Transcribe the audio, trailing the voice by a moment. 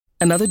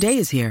Another day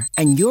is here,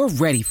 and you're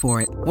ready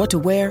for it. What to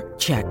wear?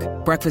 Check.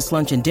 Breakfast,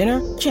 lunch, and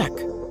dinner? Check.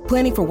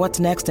 Planning for what's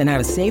next and how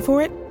to save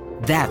for it?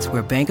 That's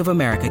where Bank of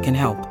America can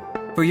help.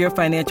 For your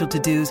financial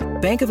to-dos,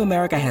 Bank of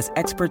America has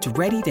experts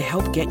ready to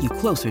help get you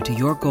closer to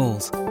your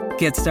goals.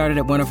 Get started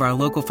at one of our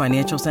local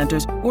financial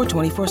centers or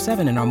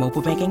 24/7 in our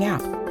mobile banking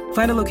app.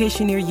 Find a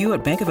location near you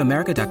at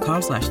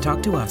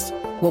bankofamerica.com/talktous.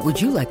 What would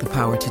you like the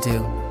power to do?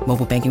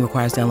 Mobile banking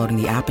requires downloading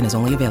the app and is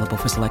only available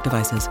for select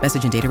devices.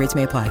 Message and data rates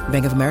may apply.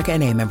 Bank of America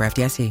N.A., member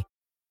FDIC.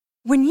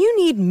 When you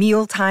need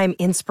mealtime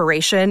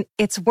inspiration,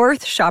 it's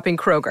worth shopping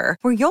Kroger,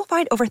 where you'll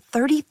find over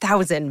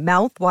 30,000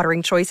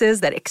 mouth-watering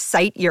choices that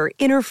excite your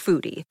inner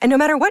foodie. And no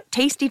matter what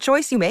tasty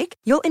choice you make,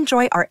 you'll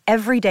enjoy our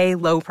everyday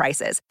low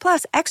prices,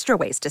 plus extra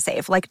ways to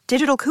save, like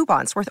digital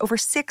coupons worth over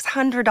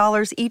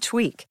 $600 each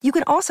week. You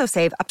can also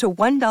save up to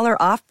 $1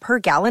 off per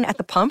gallon at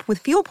the pump with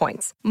fuel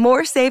points.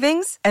 More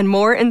savings and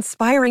more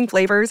inspiring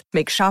flavors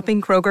make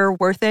shopping Kroger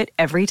worth it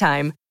every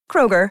time.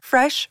 Kroger,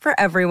 fresh for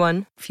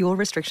everyone. Fuel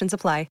restrictions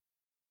apply.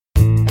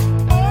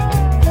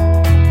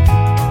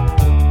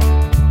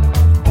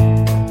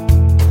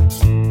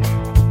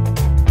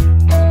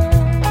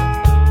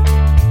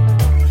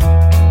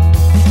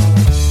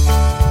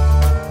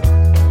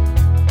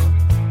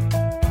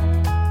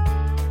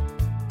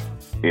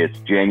 It's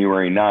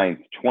January 9th,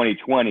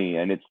 2020,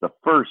 and it's the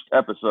first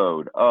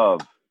episode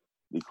of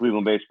the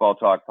Cleveland Baseball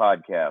Talk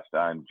podcast.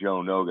 I'm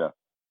Joe Noga,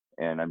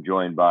 and I'm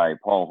joined by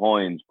Paul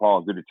Hoynes.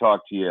 Paul, good to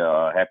talk to you.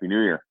 Happy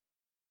New Year.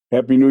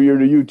 Happy New Year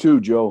to you too,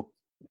 Joe.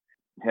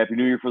 Happy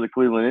New Year for the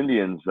Cleveland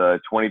Indians,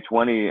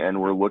 2020, and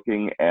we're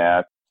looking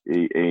at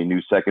a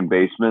new second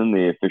baseman.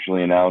 They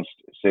officially announced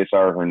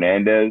Cesar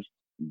Hernandez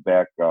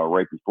back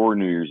right before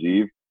New Year's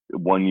Eve.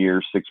 1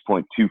 year,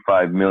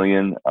 $6.25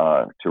 million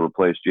to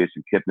replace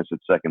Jason Kipnis at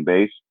second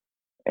base.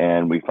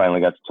 And we finally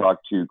got to talk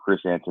to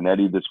Chris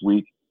Antonetti this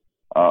week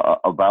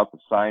about the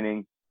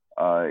signing.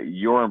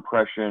 Your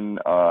impression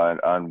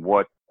on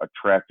what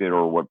attracted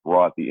or what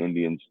brought the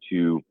Indians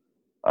to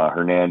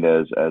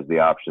Hernandez as the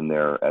option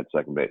there at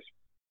second base?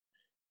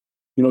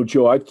 You know,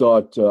 Joe, I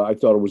thought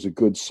it was a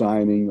good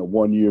signing, a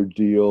 1 year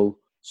deal,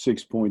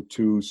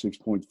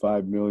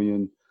 6.5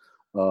 million.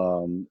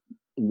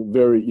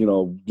 Very,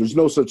 there's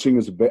no such thing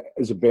as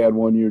a bad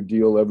 1 year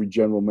deal. Every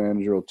general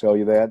manager will tell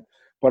you that.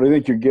 But I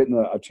think you're getting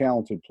a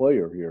talented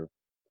player here.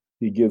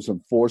 He gives them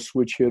 4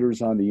 switch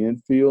hitters on the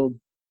infield,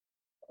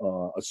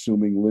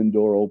 assuming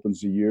Lindor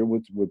opens the year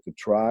with the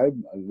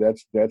Tribe.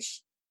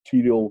 That's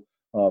Tito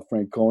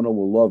Francona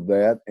will love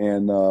that.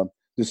 And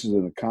this is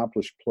an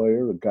accomplished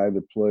player, a guy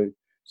that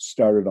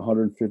started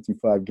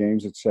 155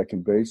 games at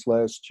second base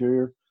last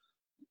year,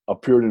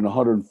 appeared in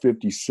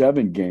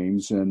 157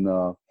 games, and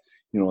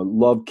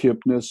loved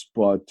Kipnis,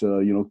 but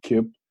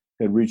Kip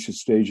had reached a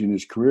stage in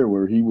his career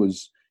where he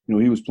was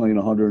playing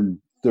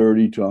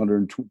 130 to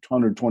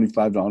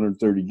 125 to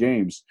 130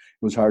 games.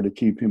 It was hard to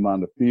keep him on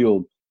the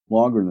field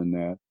longer than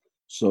that.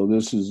 So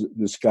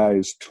this guy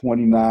is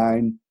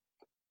 29.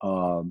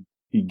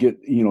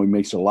 He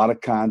makes a lot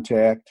of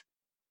contact.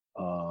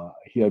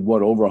 He had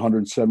over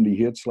 170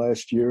 hits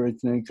last year, I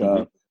think.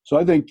 So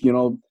I think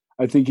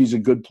he's a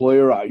good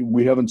player.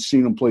 We haven't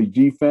seen him play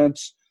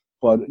defense.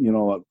 But,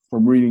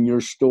 from reading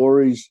your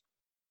stories,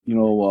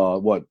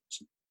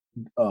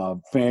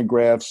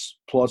 Fangraphs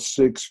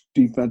 +6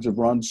 defensive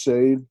runs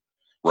saved.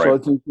 Right. So I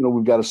think,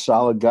 we've got a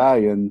solid guy,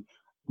 and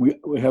we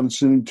haven't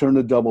seen him turn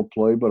a double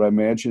play, but I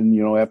imagine,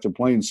 after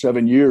playing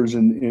 7 years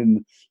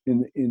in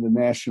the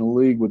National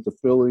League with the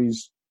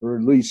Phillies, or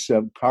at least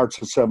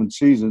parts of 7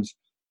 seasons,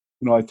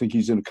 I think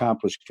he's an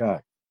accomplished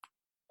guy.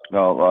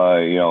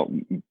 Well,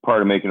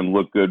 part of making him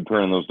look good,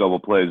 turning those double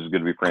plays is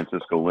going to be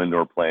Francisco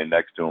Lindor playing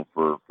next to him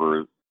for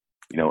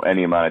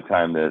any amount of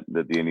time that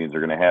the Indians are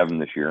going to have him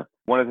this year.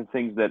 One of the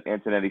things that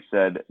Antonetti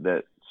said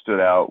that stood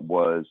out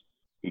was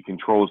he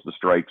controls the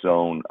strike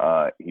zone.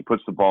 He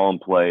puts the ball in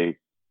play.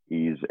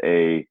 He's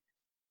a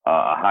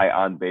high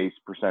on-base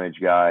percentage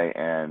guy,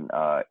 and,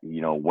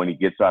 when he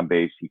gets on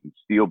base, he can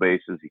steal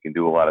bases. He can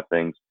do a lot of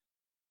things.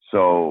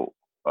 So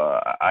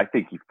I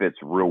think he fits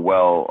real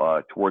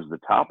well towards the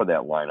top of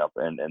that lineup,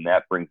 and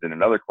that brings in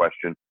another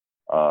question,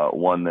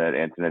 one that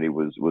Antonetti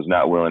was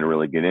not willing to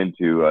really get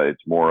into.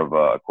 It's more of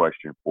a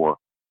question for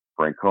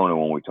Francona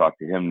when we talk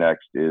to him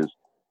next is,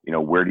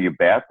 where do you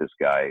bat this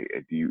guy?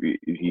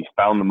 He's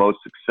found the most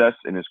success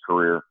in his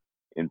career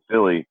in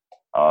Philly,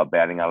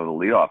 batting out of the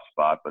leadoff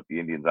spot, but the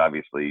Indians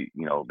obviously,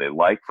 they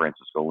like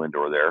Francisco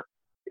Lindor there.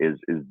 Is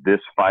this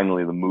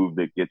finally the move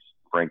that gets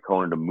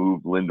Francona to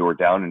move Lindor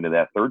down into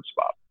that third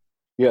spot?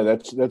 Yeah,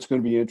 that's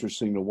going to be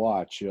interesting to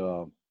watch.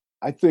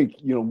 I think,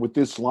 with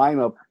this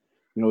lineup,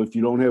 if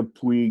you don't have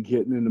Puig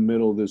hitting in the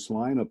middle of this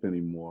lineup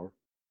anymore,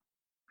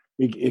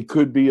 it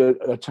could be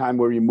a time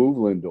where you move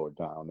Lindor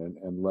down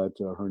and let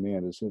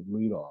Hernandez hit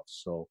leadoff.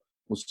 So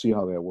we'll see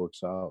how that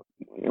works out.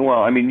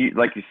 Well, I mean,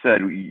 like you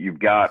said, you've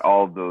got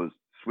all of those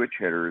switch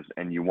hitters,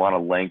 and you want to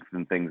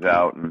lengthen things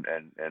out and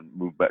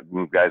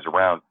move guys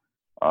around.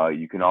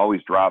 You can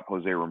always drop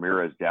Jose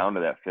Ramirez down to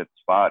that 5th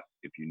spot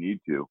if you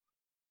need to.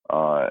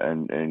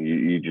 and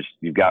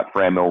you've got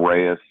Franmil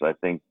Reyes. I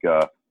think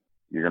you're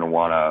going to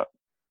want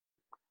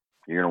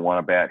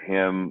to bat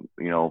him,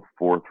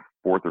 fourth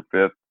or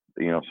fifth,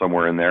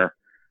 somewhere in there.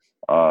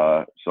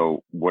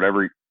 So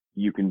whatever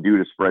you can do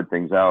to spread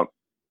things out,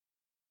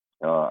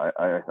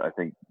 I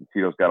think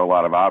Tito's got a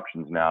lot of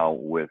options now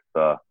with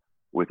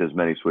as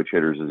many switch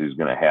hitters as he's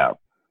going to have.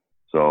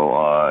 So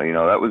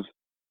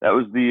that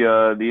was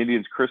the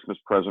Indians' Christmas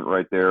present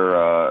right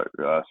there,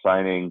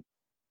 signing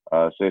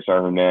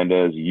Cesar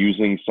Hernandez,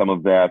 using some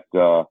of that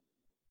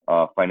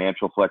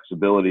financial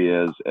flexibility,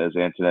 as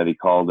Antonetti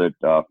called it,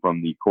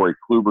 from the Corey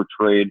Kluber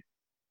trade.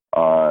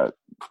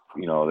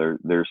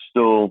 There's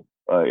still,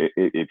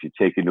 if you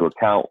take into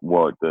account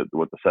what the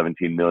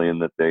 $17 million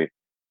that they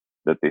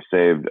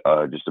saved,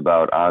 just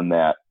about on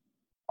that,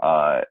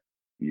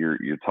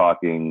 you're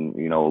talking,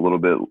 a little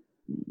bit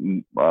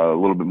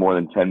more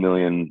than $10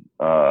 million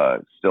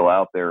still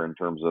out there in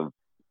terms of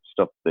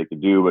stuff that they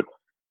could do. But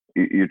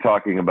you're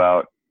talking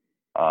about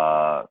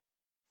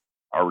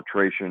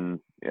arbitration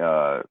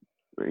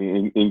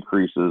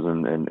increases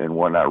and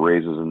whatnot,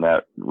 raises in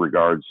that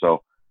regard.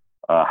 So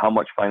how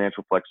much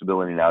financial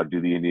flexibility now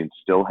do the Indians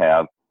still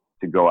have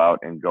to go out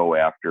and go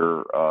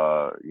after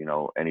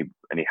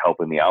any help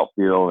in the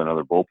outfield,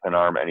 another bullpen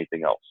arm,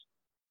 anything else?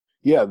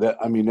 Yeah,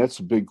 that's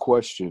a big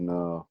question.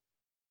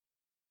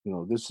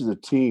 This is a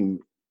team,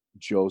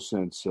 Joe,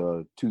 since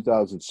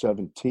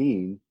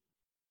 2017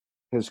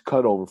 has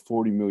cut over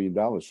 $40 million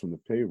from the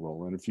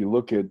payroll. And if you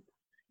look at,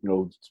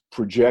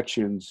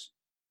 projections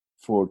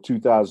for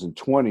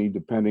 2020,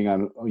 depending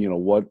on,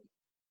 what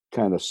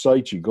kind of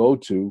site you go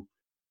to,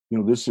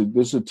 this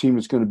is a team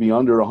that's going to be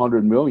under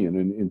 100 million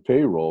in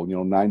payroll,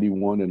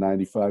 91 to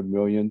 95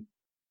 million.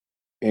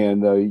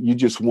 And you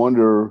just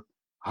wonder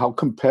how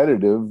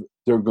competitive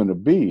they're going to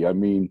be. I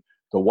mean,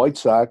 the White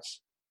Sox,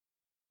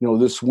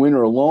 this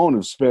winter alone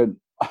have spent,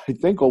 I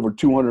think, over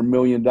 $200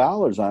 million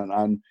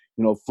on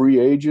free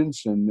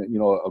agents and,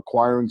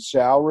 acquiring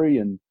salary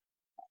and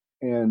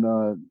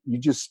you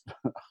just,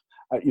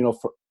 I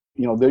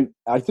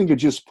think it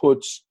just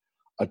puts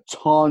a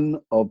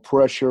ton of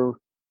pressure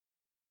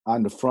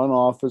on the front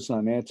office,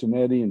 on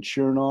Antonetti and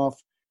Chernoff,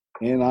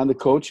 and on the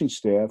coaching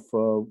staff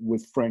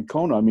with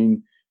Francona. I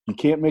mean, you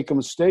can't make a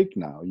mistake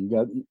now.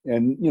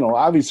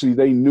 Obviously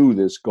they knew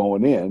this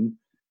going in.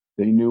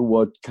 They knew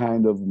what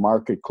kind of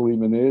market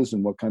Cleveland is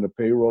and what kind of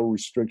payroll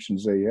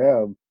restrictions they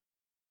have,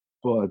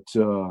 but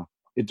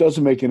it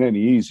doesn't make it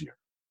any easier.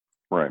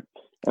 Right.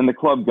 And the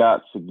club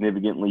got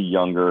significantly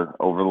younger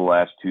over the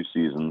last two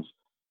seasons,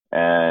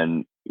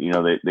 and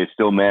they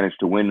still managed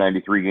to win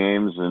 93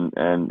 games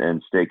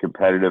and stay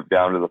competitive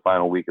down to the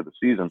final week of the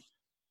season.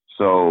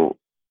 So,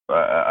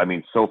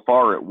 so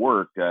far it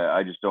worked.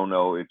 I just don't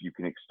know if you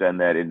can extend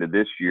that into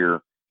this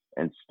year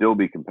and still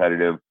be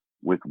competitive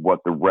with what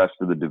the rest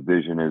of the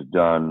division has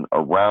done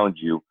around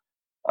you.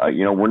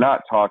 We're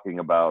not talking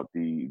about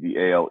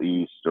the AL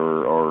East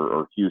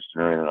or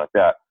Houston or anything like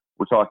that.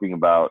 We're talking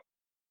about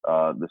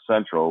the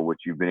Central, which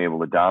you've been able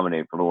to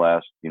dominate for the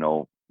last,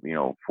 4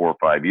 or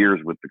 5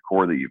 years with the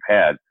core that you've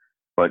had.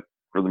 But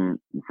for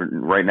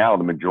right now,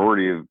 the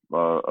majority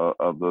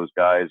of those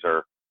guys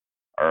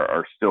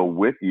are still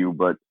with you.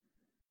 But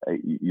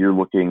you're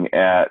looking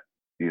at,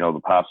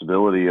 the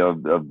possibility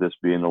of this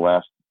being the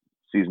last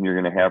season you're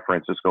going to have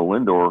Francisco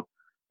Lindor,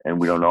 and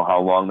we don't know how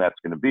long that's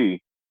going to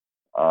be.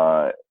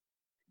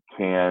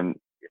 Can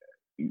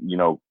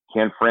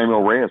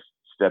Franmil Reyes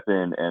step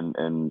in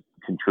and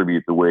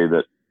contribute the way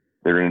that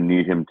they're going to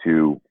need him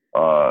to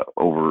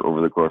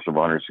over the course of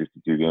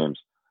 162 games?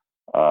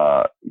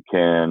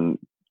 Can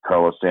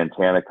Carlos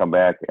Santana come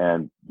back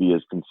and be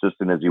as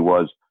consistent as he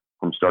was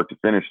from start to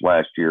finish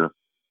last year?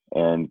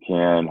 And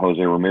can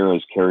Jose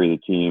Ramirez carry the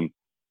team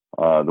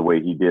the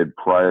way he did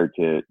prior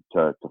to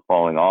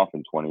falling off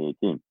in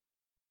 2018?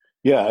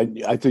 Yeah,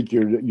 I think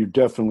you're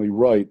definitely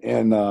right.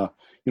 And,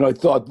 I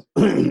thought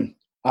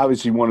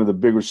obviously one of the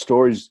bigger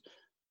stories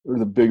or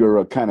the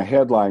bigger kind of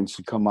headlines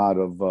to come out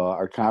of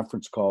our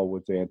conference call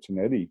with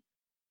Antonetti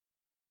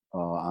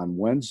on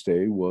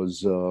Wednesday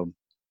was,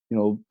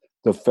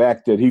 the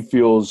fact that he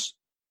feels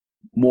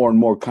more and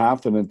more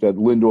confident that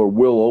Lindor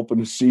will open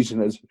the season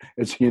as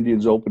the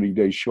Indians' opening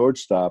day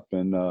shortstop.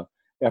 And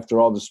after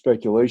all the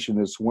speculation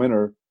this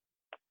winter,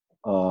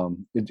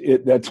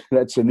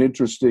 that's an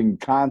interesting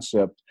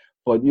concept.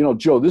 But,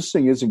 Joe, this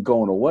thing isn't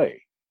going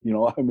away.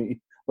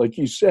 Like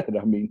you said,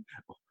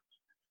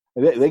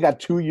 they got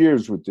 2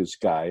 years with this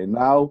guy. And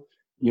now,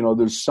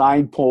 there's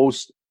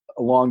signposts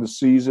along the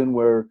season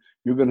where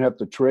you're going to have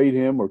to trade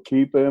him or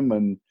keep him.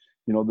 And,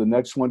 the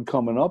next one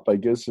coming up, I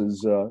guess,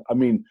 is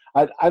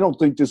I don't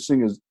think this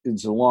thing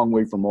is a long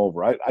way from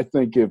over. I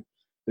think if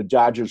the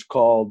Dodgers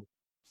called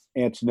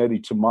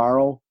Antonetti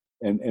tomorrow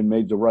and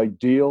made the right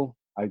deal,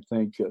 I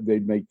think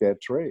they'd make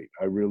that trade.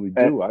 I really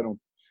do. I don't,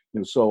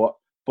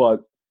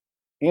 but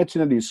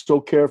Antonetti is so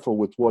careful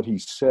with what he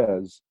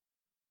says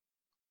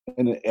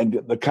and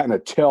the kind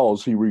of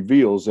tells he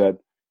reveals that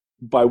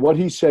by what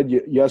he said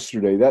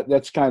yesterday,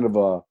 that's kind of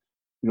a,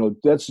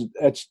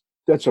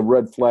 that's a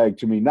red flag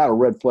to me. Not a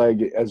red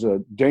flag as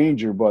a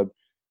danger, but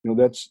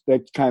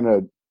that kind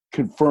of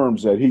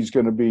confirms that he's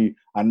going to be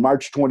on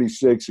March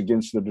 26th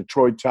against the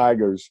Detroit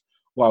Tigers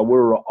while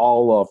we're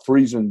all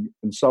freezing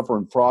and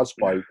suffering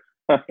frostbite.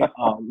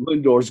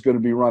 Lindor's going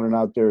to be running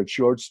out there at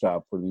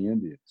shortstop for the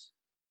Indians.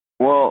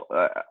 Well,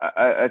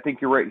 I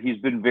think you're right. He's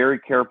been very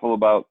careful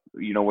about,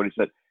 what he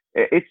said.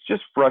 It's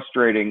just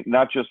frustrating,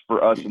 not just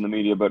for us in the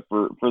media, but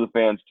for the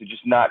fans to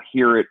just not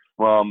hear it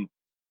from,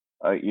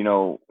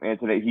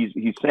 Anthony.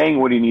 He's saying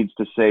what he needs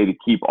to say to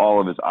keep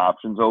all of his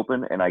options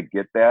open, and I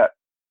get that.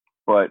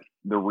 But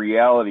the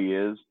reality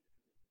is,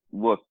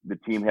 look, the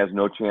team has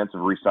no chance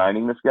of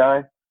re-signing this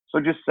guy, so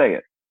just say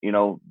it.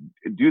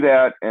 Do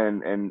that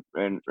and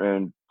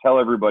tell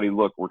everybody,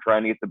 look, we're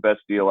trying to get the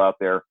best deal out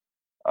there.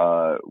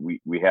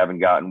 We haven't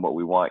gotten what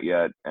we want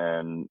yet,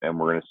 and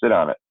we're going to sit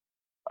on it.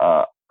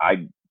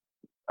 I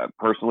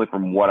personally,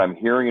 from what I'm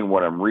hearing and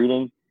what I'm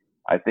reading,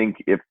 I think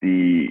if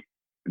the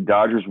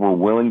Dodgers were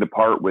willing to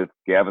part with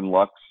Gavin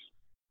Lux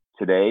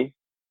today,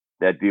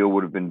 that deal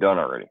would have been done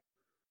already.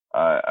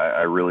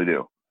 I really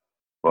do.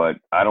 But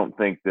I don't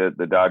think that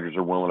the Dodgers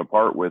are willing to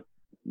part with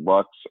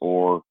Lux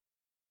or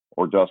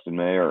Dustin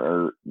May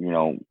or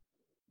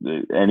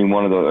any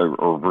one of the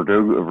or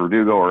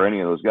Verdugo or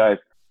any of those guys.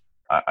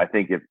 I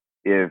think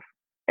if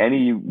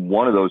any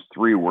one of those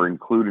three were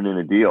included in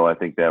a deal, I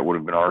think that would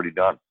have been already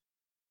done.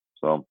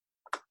 So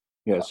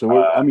yeah. So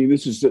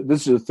this is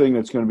a thing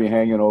that's going to be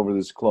hanging over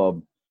this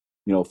club,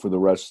 for the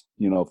rest,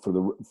 for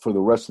the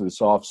rest of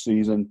this off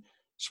season,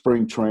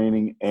 spring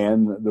training,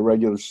 and the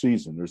regular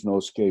season. There's no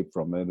escape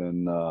from it,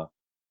 and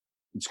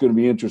it's going to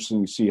be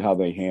interesting to see how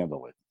they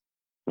handle it.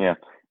 Yeah.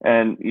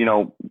 And,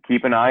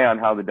 keep an eye on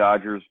how the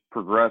Dodgers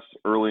progress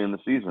early in the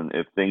season.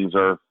 If things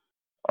are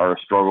a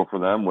struggle for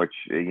them, which,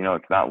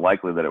 it's not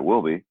likely that it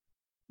will be,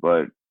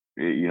 but,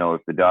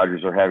 if the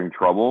Dodgers are having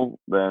trouble,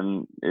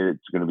 then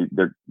it's going to be,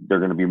 they're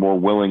going to be more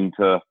willing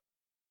to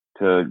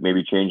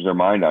maybe change their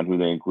mind on who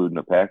they include in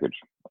a package,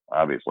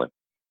 obviously.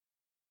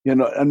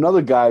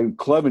 Another guy,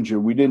 Clevenger,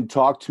 we didn't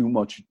talk too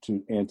much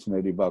to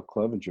Antonetti about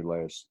Clevenger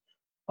last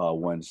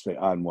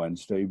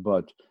Wednesday,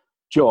 but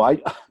Joe, I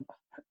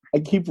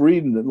keep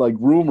reading like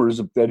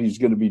rumors that he's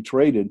going to be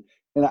traded,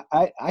 and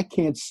I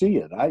can't see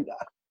it.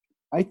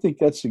 I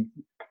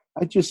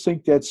just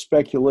think that's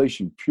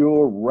speculation,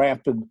 pure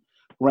rampant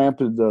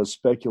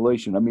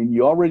speculation. I mean,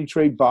 you already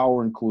trade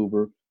Bauer and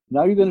Kluber.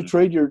 Now you're going to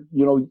trade your,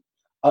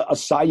 a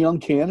Cy Young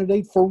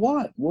candidate for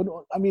what?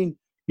 I mean,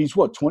 he's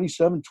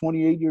 27,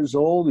 28 years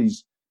old.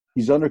 He's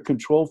under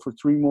control for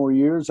 3 more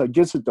years. I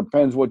guess it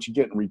depends what you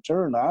get in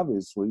return,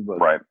 obviously, but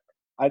right.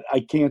 I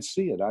can't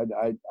see it. I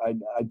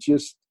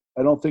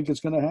don't think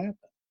it's going to happen.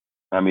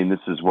 I mean, this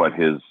is what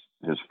his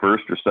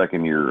first or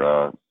second year,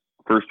 I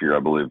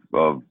believe,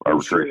 of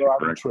arbitration.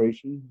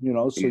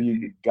 So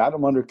you got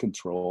him under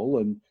control,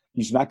 and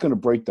he's not going to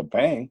break the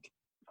bank.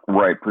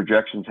 Right.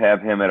 Projections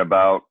have him at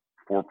about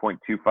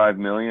 $4.25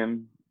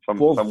 million,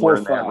 somewhere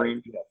in that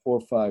range. Yeah,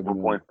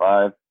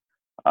 4.5.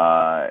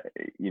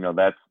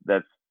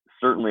 That's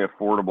certainly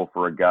affordable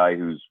for a guy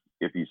who's,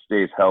 if he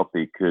stays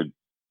healthy, could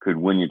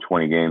win you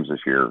 20 games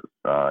this year.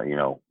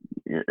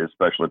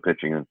 Especially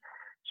pitching, and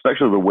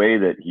especially the way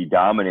that he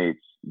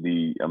dominates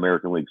the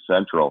American League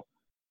Central.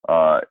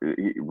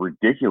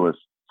 Ridiculous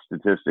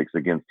statistics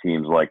against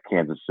teams like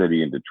Kansas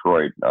City and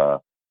Detroit.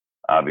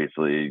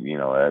 Obviously,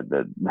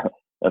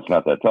 that's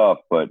not that tough,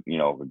 but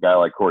a guy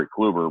like Corey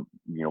Kluber,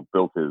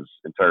 built his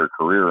entire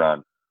career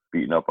on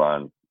beating up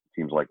on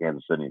teams like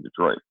Kansas City and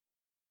Detroit.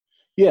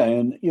 Yeah,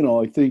 and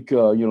I think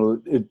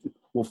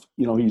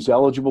he's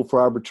eligible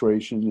for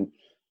arbitration.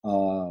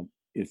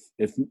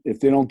 If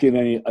they don't get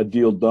a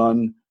deal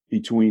done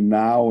between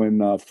now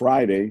and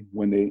Friday,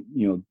 when they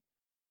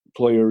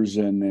players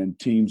and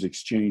teams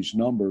exchange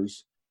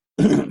numbers,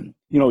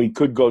 he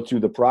could go through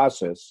the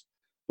process,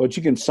 but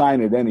you can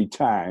sign at any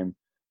time,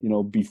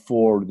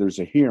 before there's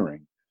a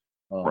hearing.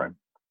 Right.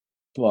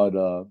 But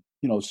so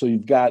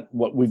we've got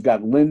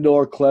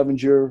Lindor,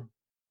 Clevenger,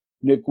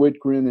 Nick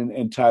Whitgren,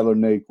 and Tyler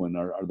Naquin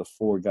are the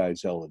 4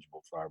 guys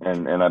eligible for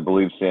arbitration. And I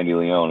believe Sandy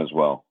Leon as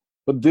well.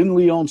 But didn't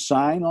Leon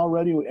sign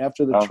already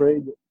after the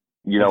trade?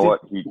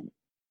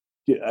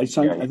 I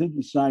think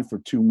he signed for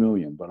 $2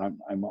 million, but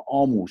I'm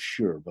almost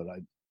sure. But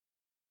I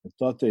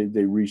thought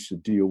they reached a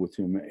deal with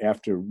him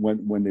after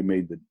when they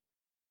made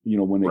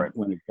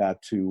when it got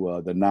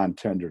to the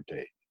non-tender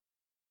date.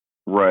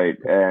 Right,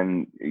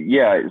 and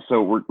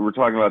so we're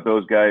talking about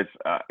those guys.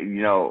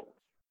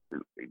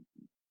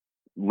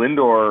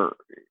 Lindor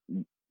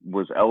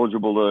was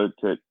eligible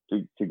to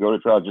go to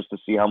trial just to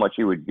see how much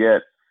he would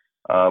get,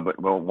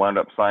 but wound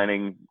up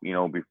signing,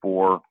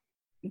 before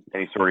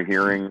any sort of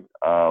hearing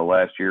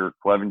last year.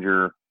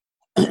 Clevenger,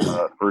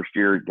 first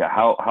year.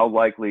 How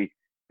likely,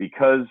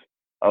 because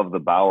of the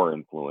Bauer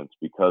influence,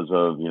 because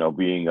of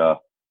being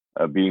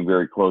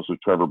very close with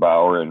Trevor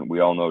Bauer, and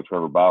we all know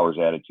Trevor Bauer's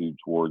attitude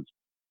towards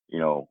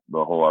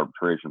the whole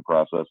arbitration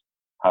process.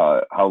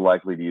 How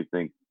likely do you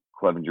think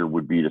Clevenger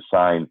would be to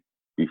sign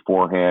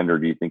beforehand, or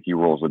do you think he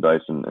rolls the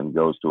dice and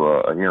goes to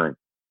a hearing?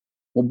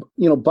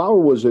 Well, Bauer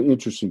was an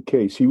interesting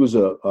case. He was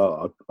a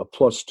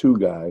 +2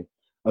 guy,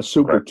 a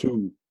super Correct.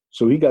 two.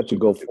 So he got to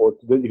go fourth.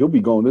 He'll be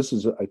going. This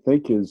is, I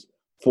think, his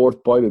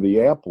fourth bite of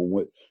the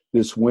apple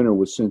this winter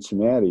with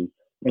Cincinnati.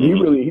 And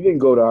he didn't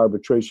go to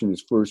arbitration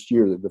his first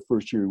year. The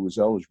first year he was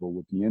eligible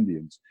with the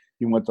Indians.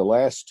 He went the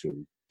last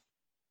two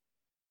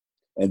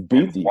and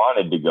beat He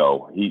wanted to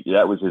go.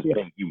 That was his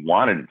thing. He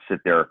wanted to sit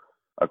there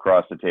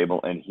across the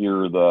table and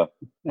hear the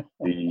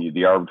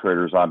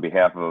arbitrators on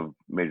behalf of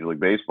Major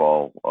League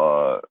Baseball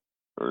or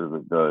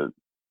the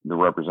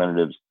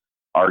representatives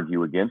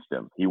argue against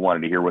him. He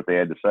wanted to hear what they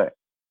had to say.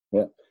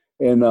 Yeah,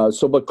 and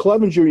but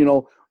Clevenger,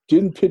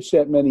 didn't pitch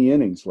that many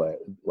innings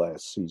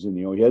last season.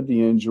 He had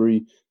the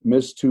injury,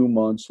 missed 2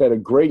 months, had a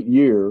great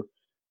year.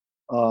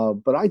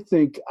 But I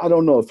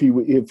don't know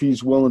if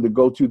he's willing to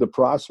go through the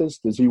process.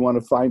 Does he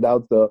want to find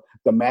out the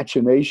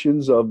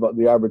machinations of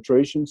the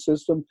arbitration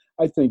system?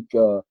 I think,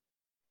 I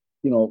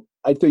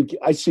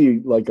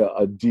see like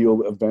a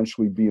deal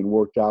eventually being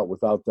worked out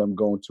without them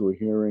going to a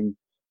hearing.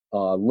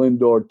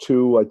 Lindor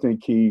too. I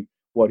think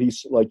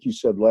like you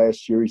said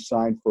last year,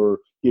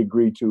 he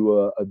agreed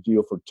to a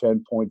deal for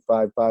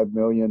 $10.55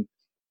 million.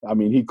 I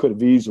mean, he could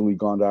have easily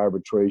gone to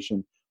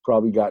arbitration.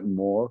 Probably gotten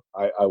more,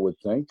 I would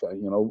think.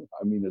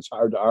 It's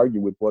hard to argue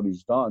with what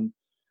he's done.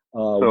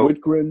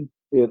 Whitgren,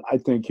 I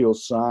think he'll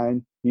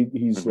sign.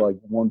 He's like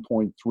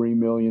 $1.3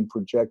 million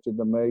projected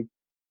to make.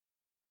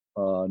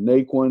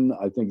 Naquin,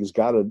 I think, has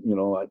got to.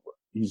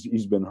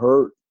 He's been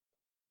hurt.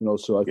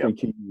 So I think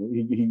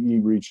he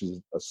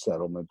reaches a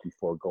settlement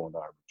before going to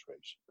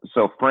arbitration.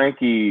 So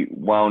Frankie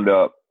wound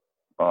up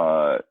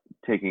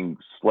taking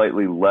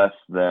slightly less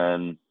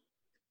than.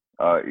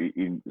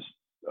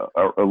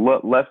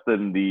 Less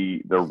than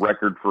the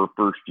record for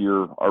first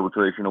year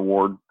arbitration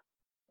award.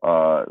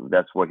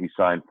 That's what he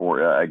signed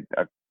for. I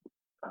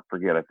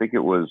forget. I think it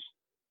was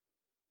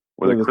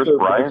it Chris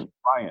Bryant?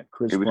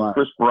 Chris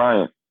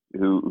Bryant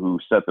who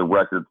set the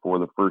record for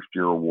the first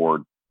year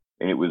award,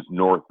 and it was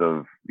north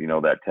of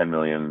that 10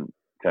 million,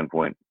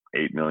 10.8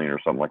 million or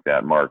something like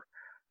that mark.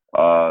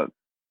 I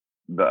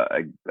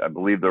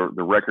believe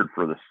the record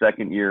for the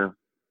second year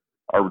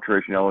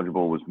arbitration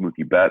eligible was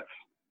Mookie Betts.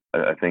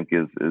 I think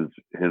is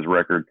his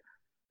record,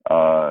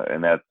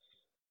 and that's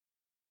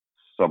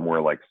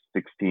somewhere like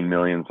 16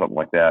 million, something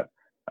like that.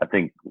 I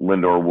think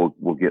Lindor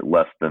will get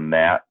less than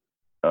that,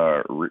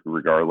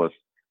 regardless.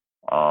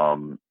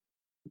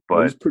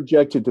 But he's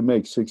projected to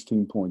make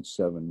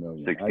 16.7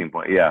 million. 16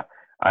 yeah.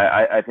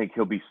 I think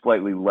he'll be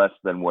slightly less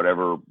than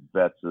whatever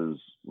Betts'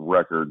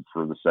 record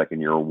for the second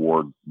year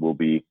award will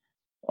be.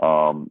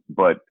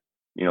 But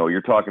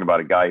you're talking about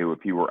a guy who,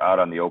 if he were out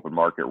on the open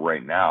market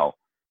right now,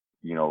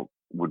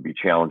 would be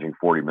challenging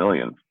 40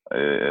 million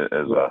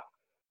as a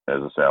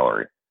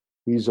salary.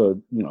 He's a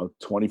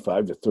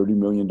 $25 to $30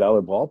 million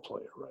ball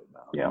player right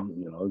now. Yeah,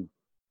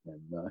 and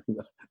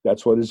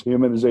that's what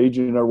him and his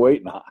agent are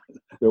waiting on.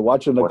 They're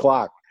watching the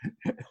clock.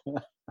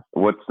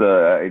 What's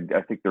I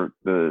think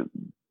the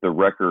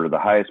record, the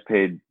highest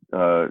paid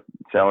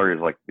salary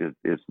is like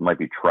it might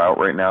be Trout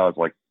right now. It's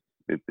like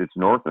it's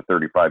north of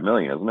 35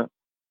 million, isn't it?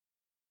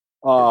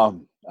 I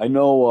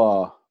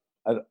know.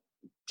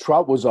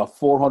 Trout was a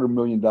 $400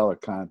 million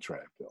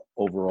contract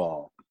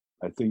overall.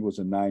 I think it was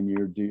a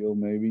 9-year deal,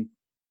 maybe.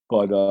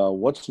 But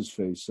what's his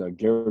face?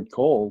 Garrett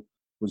Cole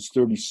was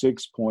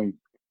 36 point.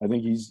 I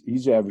think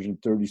he's averaging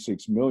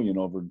 36 million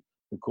over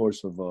the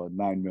course of a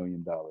 $9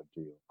 million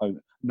deal, a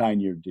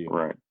 9-year deal.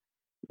 Right.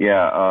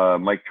 Yeah.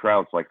 Mike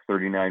Trout's like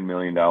 $39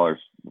 million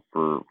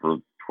for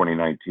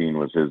 2019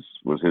 was his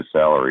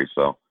salary.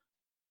 So,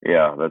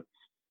 yeah,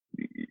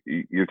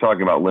 you're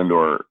talking about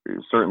Lindor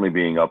certainly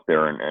being up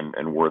there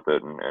and worth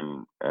it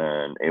and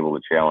able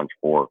to challenge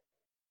for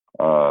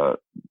the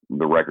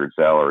record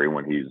salary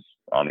when he's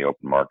on the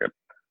open market.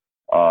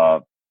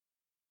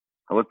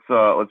 Let's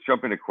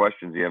jump into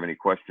questions. Do you have any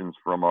questions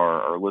from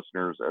our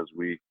listeners as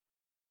we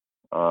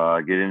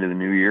get into the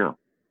new year?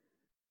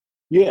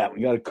 Yeah,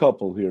 we got a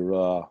couple here.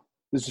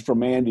 This is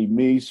from Andy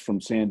Meese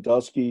from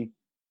Sandusky.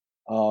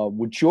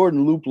 With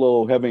Jordan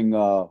Luplow having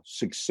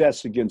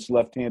success against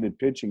left-handed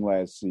pitching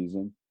last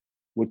season,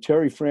 would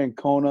Terry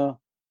Francona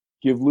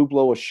give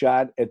Luplow a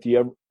shot at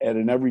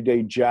an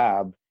everyday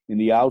job in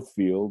the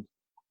outfield,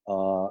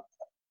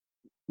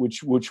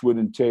 which would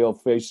entail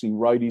facing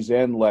righties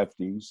and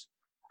lefties?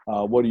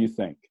 What do you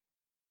think?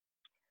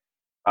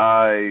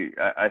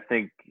 I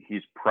think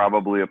he's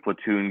probably a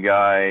platoon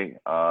guy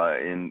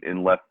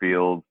in left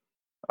field.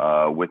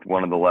 With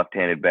one of the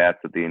left-handed bats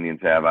that the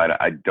Indians have,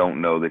 I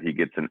don't know that he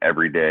gets an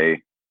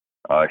everyday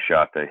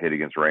shot to hit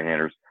against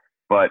right-handers.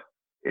 But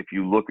if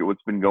you look at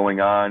what's been going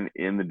on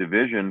in the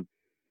division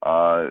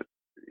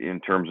in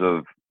terms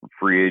of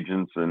free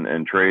agents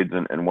and trades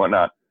and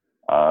whatnot,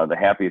 the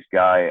happiest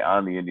guy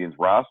on the Indians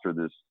roster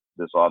this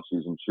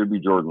offseason should be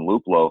Jordan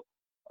Luplow.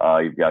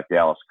 You've got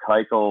Dallas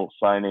Keuchel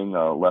signing,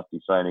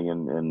 lefty signing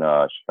in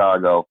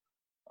Chicago,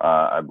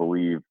 I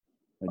believe.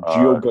 And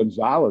Gio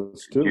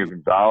Gonzalez too. Gio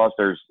Gonzalez.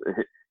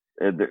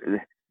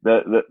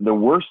 The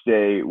worst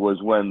day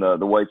was when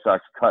the White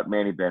Sox cut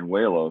Manny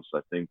Banuelos.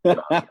 I think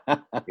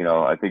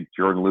I think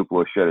Jordan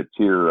Luplow shed a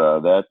tear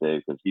that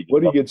day because he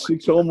what did he get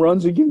 6 home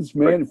runs against?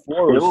 Man,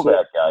 4 killed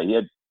that guy. He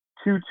had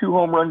two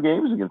home run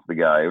games against the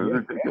guy. It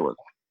was ridiculous.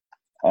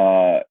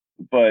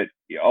 But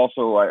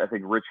also, I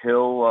think Rich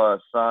Hill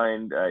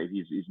signed.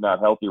 He's not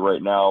healthy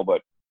right now,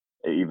 but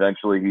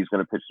eventually he's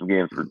going to pitch some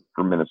games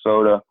for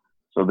Minnesota.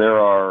 So there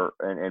are,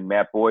 and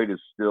Matt Boyd is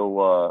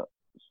still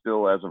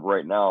as of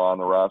right now on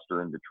the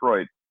roster in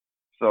Detroit.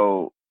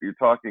 So you're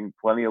talking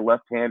plenty of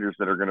left-handers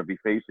that are going to be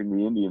facing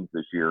the Indians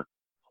this year.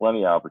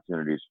 Plenty of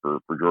opportunities for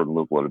Jordan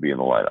Luplow to be in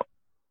the lineup.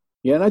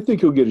 Yeah, and I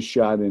think he'll get a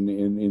shot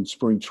in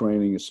spring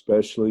training,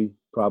 especially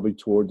probably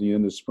toward the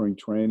end of spring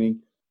training.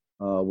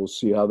 We'll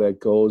see how that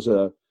goes.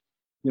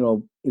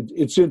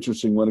 It's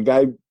interesting. When a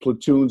guy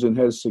platoons and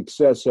has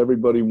success,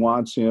 everybody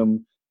wants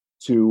him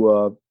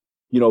to,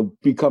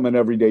 become an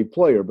everyday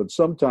player. But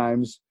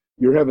sometimes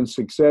you're having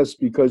success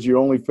because you're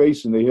only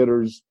facing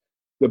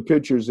the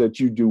pitchers that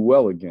you do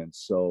well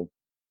against. So,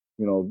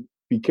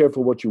 be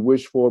careful what you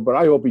wish for. But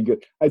I hope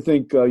I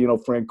think,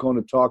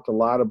 Francona talked a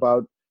lot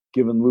about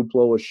giving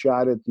Luplow a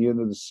shot at the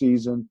end of the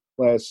season,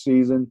 last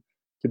season,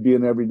 to be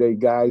an everyday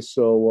guy.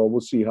 So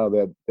we'll see how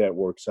that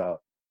works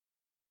out.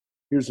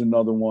 Here's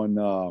another one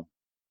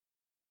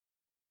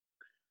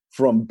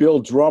from Bill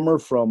Drummer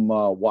from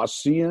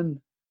Wauseon.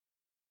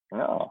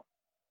 Oh.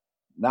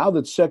 Now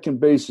that second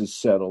base is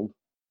settled,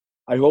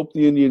 I hope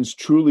the Indians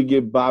truly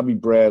give Bobby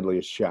Bradley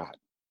a shot.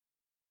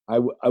 I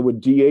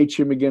would DH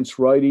him against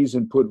righties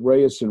and put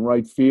Reyes in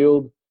right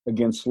field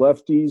against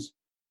lefties.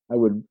 I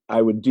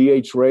would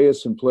DH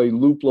Reyes and play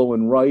Luplow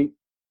in right.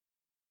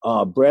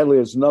 Bradley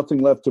has nothing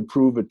left to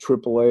prove at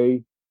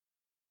AAA.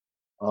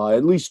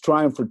 At least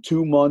try him for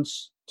 2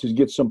 months to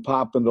get some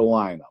pop in the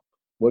lineup.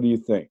 What do you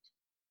think?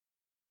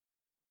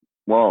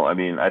 Well, I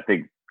mean, I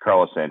think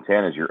Carlos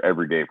Santana is your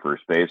everyday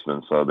first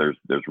baseman, so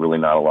there's really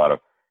not a lot of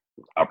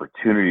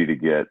opportunity to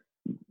get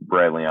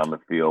Bradley on the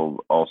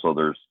field. Also,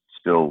 there's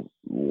still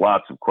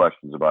lots of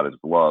questions about his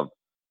glove,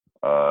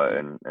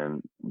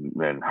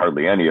 and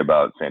hardly any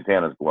about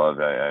Santana's glove.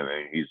 I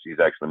mean, he's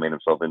actually made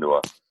himself into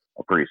a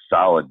pretty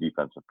solid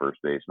defensive first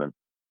baseman.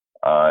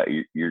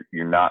 You're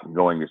not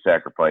going to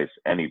sacrifice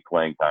any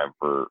playing time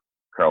for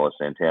Carlos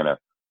Santana,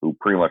 who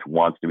pretty much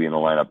wants to be in the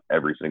lineup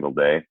every single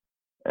day.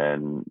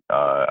 And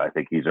I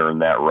think he's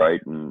earned that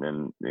right.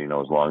 And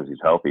as long as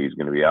he's healthy, he's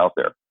going to be out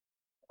there.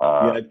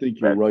 I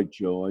think you're right,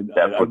 Joe.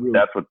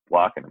 That's what's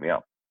blocking him. Yeah.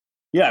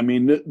 Yeah. I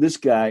mean, this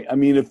guy,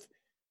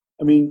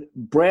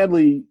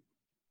 Bradley,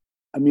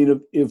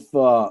 if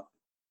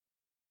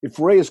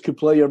Reyes could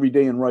play every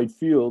day in right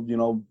field,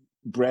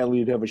 Bradley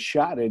would have a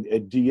shot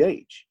at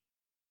DH.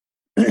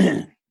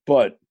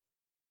 But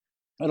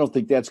I don't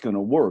think that's going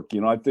to work.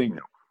 I think,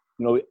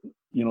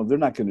 they're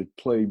not going to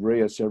play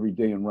Reyes every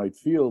day in right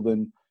field.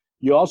 And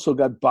you also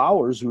got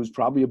Bowers, who's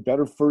probably a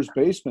better first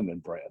baseman than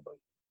Bradley.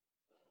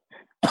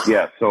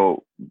 Yeah.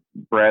 So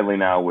Bradley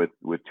now with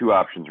 2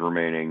 options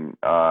remaining,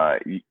 I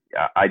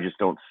just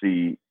don't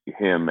see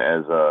him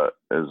as a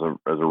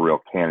real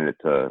candidate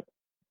to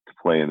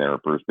play in there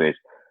at first base.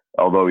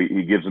 Although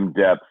he gives them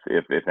depth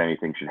if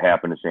anything should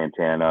happen to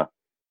Santana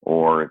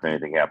or if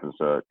anything happens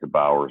to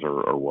Bowers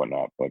or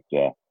whatnot. But,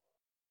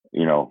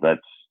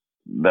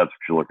 that's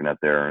what you're looking at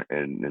there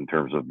in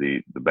terms of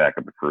the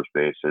backup at first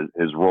base.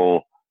 His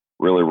role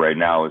really right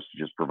now is to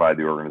just provide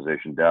the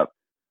organization depth.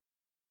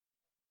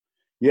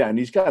 Yeah, and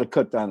he's got to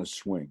cut down his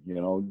swing.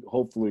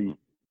 Hopefully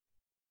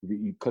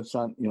he cuts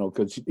on.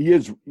 Because he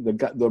is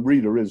the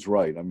reader is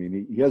right. I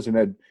mean, he hasn't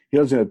had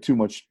too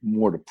much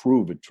more to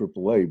prove at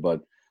AAA,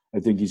 but I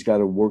think he's got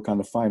to work on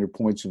the finer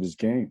points of his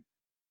game.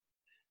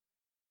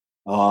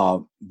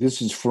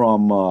 This is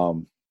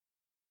from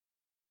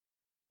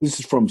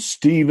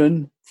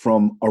Steven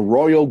from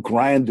Arroyo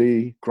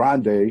Grande,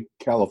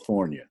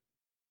 California.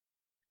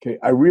 Okay,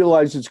 I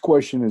realize this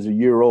question is a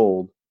year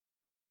old,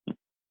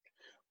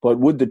 but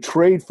would the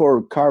trade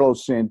for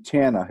Carlos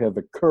Santana have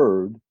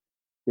occurred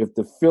if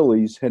the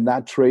Phillies had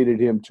not traded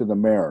him to the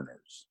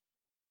Mariners?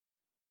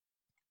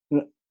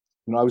 I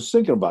was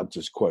thinking about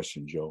this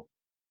question, Joe.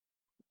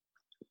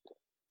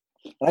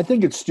 I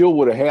think it still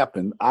would have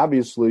happened.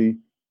 Obviously,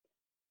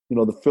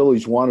 the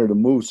Phillies wanted to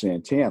move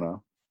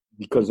Santana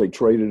because they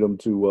traded him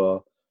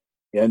to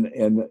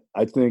and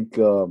I think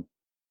the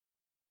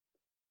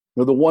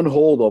one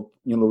holdup,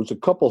 there was a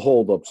couple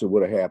holdups that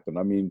would have happened.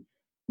 I mean,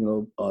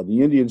 the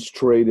Indians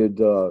traded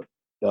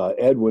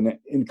Edwin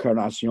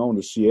Encarnacion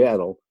to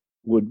Seattle.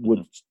 Would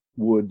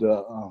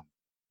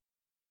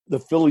the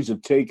Phillies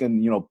have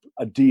taken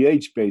a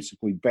DH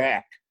basically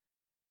back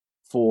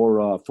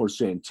for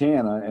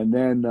Santana, and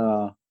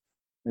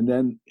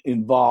then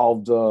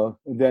involved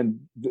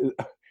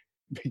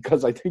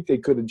because I think they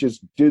could have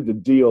just did the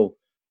deal,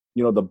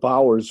 the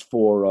Bowers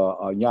for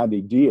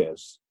Yandy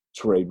Diaz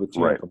trade with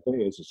Tampa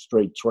Bay as a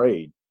straight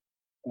trade,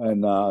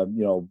 and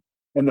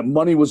and the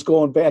money was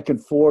going back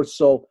and forth.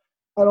 So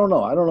I don't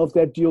know. I don't know if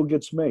that deal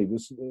gets made.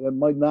 It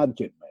might not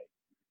get made.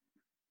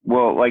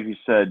 Well, like you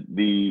said,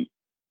 the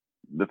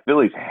the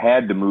Phillies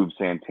had to move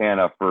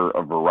Santana for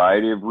a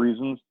variety of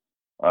reasons.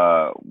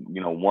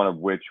 One of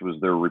which was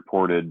their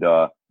reported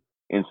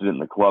incident in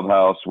the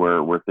clubhouse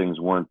where things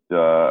weren't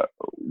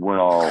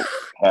all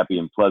happy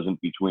and pleasant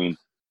between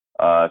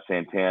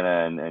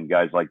Santana and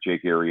guys like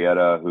Jake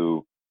Arrieta,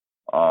 who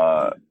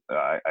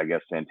I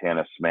guess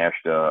Santana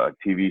smashed a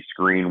TV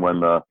screen when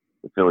the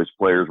Phillies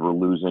players were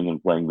losing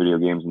and playing video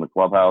games in the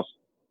clubhouse.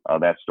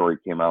 That story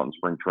came out in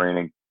spring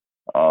training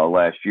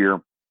last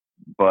year.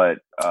 But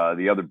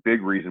the other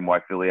big reason why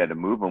Philly had to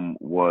move him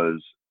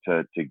was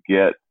to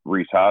get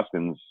Rhys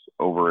Hoskins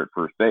over at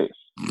first base.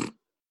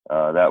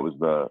 That was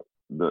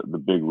the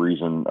big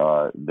reason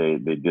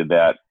they did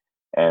that,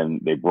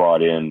 and they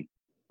brought in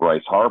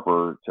Bryce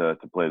Harper to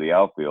play the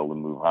outfield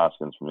and move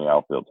Hoskins from the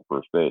outfield to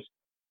first base.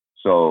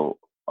 So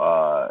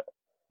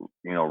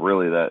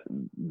really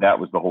that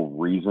was the whole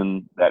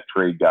reason that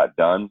trade got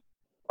done.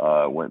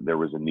 When there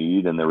was a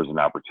need and there was an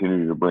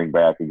opportunity to bring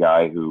back a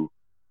guy who,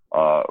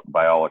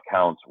 by all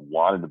accounts,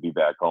 wanted to be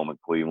back home in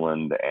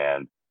Cleveland,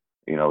 and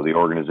the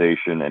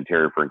organization and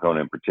Terry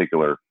Francona in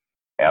particular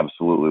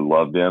absolutely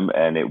loved him,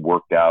 and it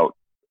worked out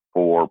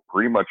for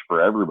pretty much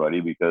for everybody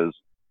because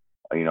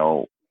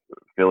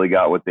Philly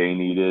got what they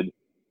needed.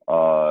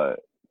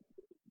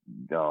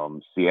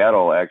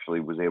 Seattle actually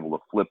was able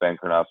to flip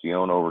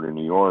Encarnacion over to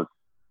New York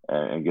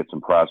and get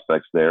some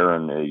prospects there,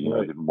 and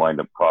it didn't wind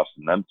up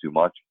costing them too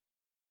much.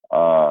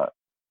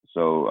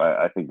 So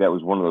I think that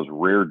was one of those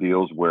rare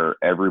deals where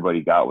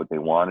everybody got what they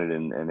wanted,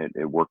 and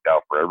it worked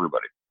out for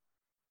everybody.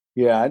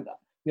 Yeah,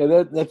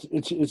 that's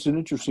it's an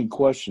interesting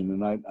question,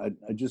 and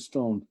I just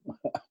don't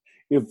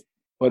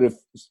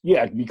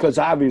because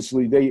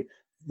obviously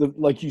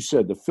like you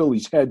said, the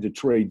Phillies had to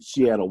trade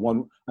Santana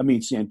one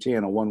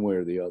way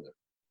or the other.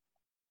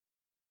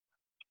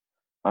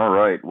 All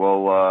right.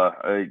 Well,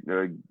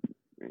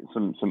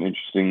 some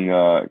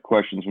interesting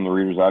questions from the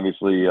readers.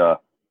 Obviously,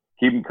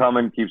 keep them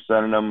coming. Keep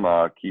sending them.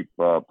 Keep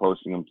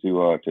posting them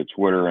to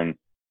Twitter, and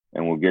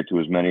we'll get to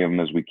as many of them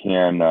as we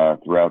can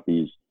throughout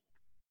these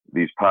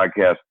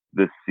podcasts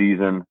this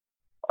season.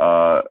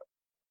 Paul,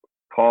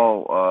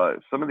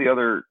 some of the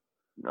other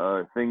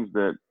things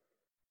that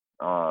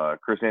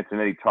Chris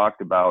Antonetti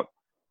talked about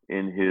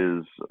in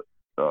his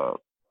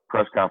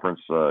press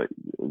conference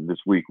this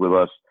week with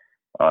us.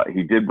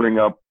 He did bring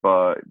up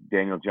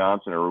Daniel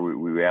Johnson, or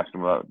we asked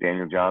him about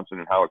Daniel Johnson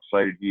and how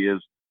excited he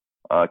is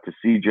to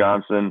see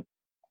Johnson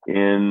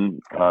in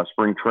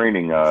spring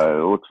training.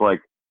 It looks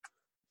like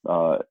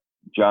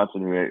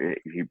Johnson,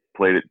 he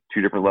played at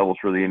two different levels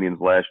for the Indians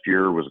last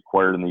year, was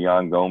acquired in the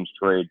Yan Gomes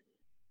trade,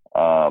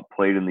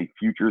 played in the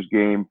futures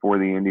game for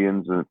the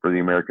Indians and for the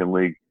American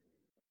League.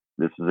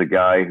 This is a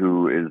guy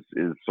who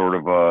is sort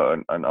of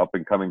an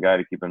up-and-coming guy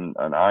to keep an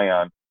eye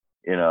on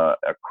in a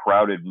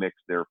crowded mix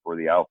there for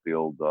the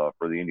outfield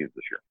for the Indians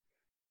this year.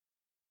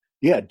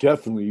 Yeah,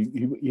 definitely.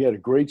 He had a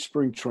great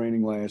spring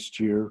training last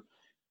year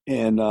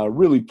and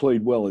really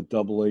played well at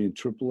AA and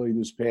AAA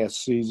this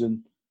past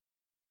season.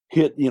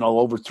 Hit,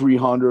 over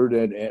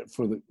 300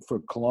 for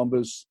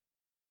Columbus.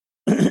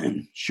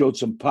 Showed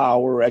some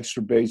power,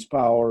 extra base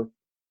power.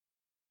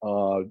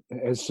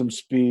 Has some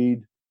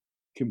speed.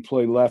 Can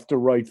play left or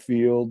right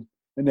field,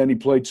 and then he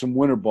played some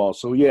winter ball.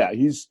 So yeah,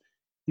 he's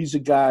a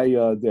guy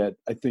that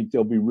I think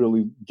they'll be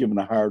really giving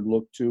a hard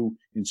look to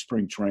in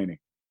spring training.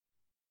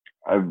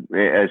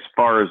 As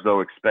far as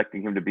though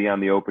expecting him to be on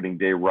the opening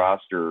day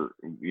roster,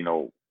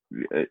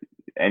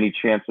 any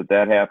chance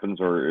that happens,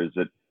 or is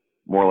it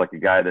more like a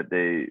guy that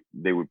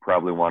they would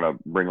probably want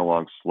to bring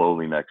along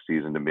slowly next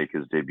season to make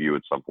his debut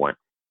at some point?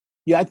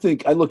 Yeah, I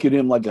think I look at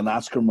him like an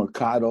Oscar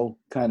Mercado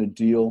kind of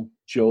deal,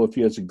 Joe, if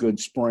he has a good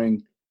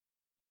spring.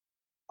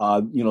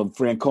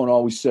 Francona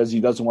always says he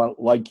doesn't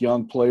like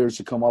young players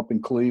to come up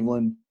in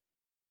Cleveland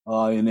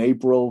in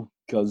April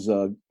because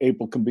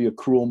April can be a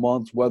cruel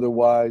month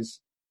weather-wise.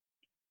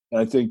 And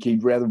I think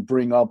he'd rather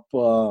bring up,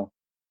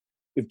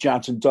 if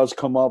Johnson does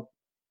come up,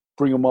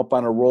 bring him up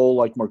on a roll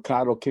like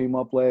Mercado came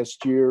up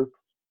last year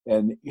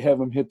and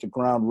have him hit the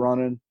ground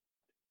running.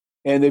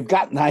 And they've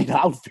got 9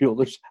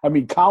 outfielders. I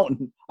mean,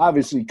 counting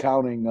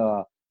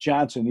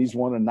Johnson, he's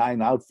one of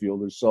 9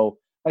 outfielders. So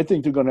I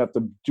think they're going to have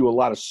to do a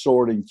lot of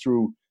sorting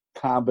through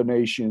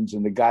combinations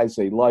and the guys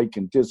they like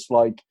and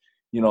dislike.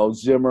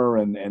 Zimmer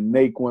and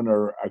Naquin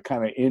are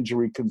kind of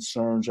injury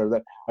concerns.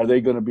 Are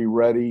they going to be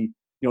ready?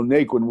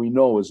 Naquin we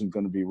know isn't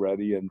going to be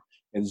ready, and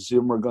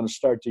Zimmer going to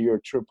start the year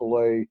at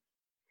AAA.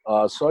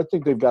 So I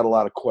think they've got a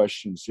lot of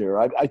questions here.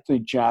 I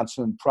think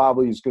Johnson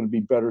probably is going to be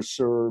better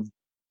served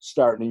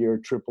starting the year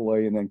at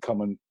AAA and then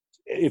coming,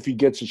 if he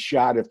gets a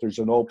shot, if there's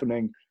an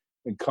opening,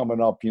 and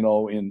coming up,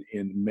 in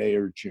May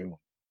or June.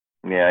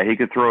 Yeah, he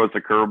could throw us a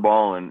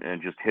curveball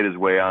and just hit his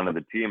way onto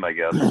the team, I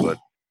guess. But,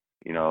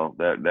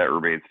 that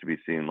remains to be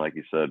seen. Like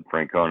you said,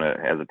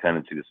 Francona has a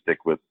tendency to stick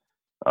with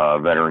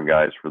veteran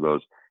guys for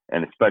those.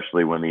 And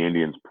especially when the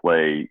Indians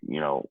play,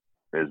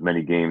 as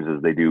many games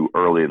as they do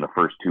early in the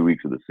first 2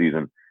 weeks of the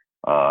season,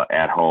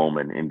 at home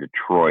and in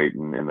Detroit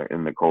and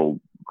in the cold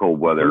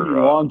weather.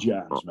 Long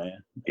johns,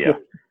 man. Yeah.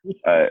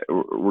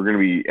 We're going to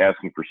be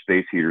asking for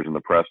space heaters in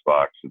the press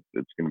box.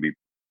 It's going to be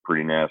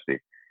pretty nasty.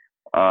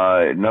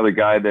 Another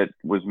guy that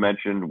was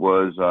mentioned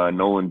was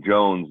Nolan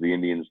Jones, the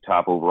Indians'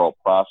 top overall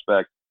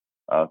prospect.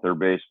 Third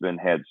baseman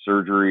had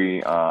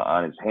surgery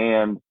on his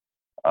hand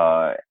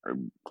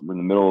in the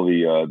middle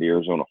of the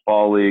Arizona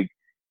Fall League.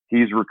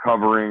 He's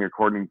recovering,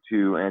 according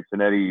to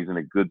Antonetti. He's in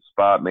a good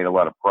spot, made a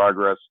lot of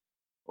progress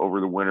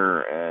over the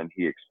winter, and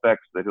he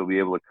expects that he'll be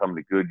able to come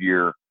to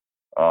Goodyear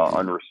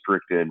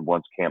unrestricted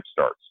once camp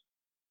starts.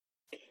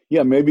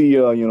 Yeah, maybe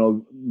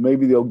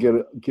maybe they'll get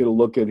a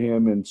look at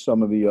him in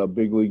some of the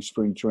big league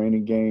spring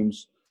training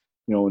games,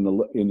 in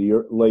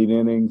the late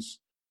innings.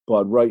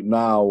 But right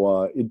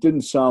now, it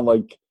didn't sound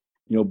like,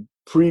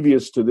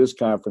 previous to this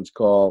conference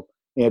call,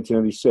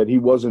 Antonetti said he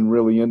wasn't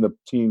really in the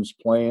team's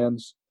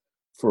plans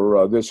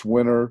for this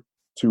winter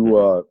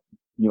to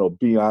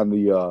be on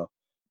the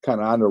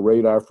kind of on the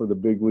radar for the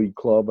big league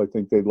club. I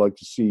think they'd like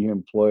to see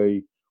him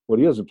play. Well,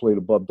 he hasn't played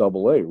above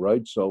Double-A,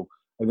 right? So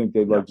I think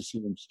they'd like to see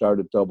him start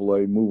at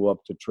Double-A, move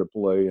up to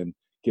Triple-A, and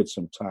get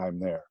some time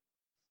there.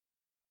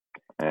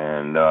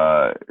 And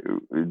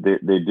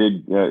they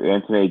did.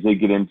 Anthony did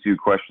get into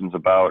questions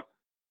about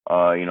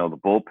the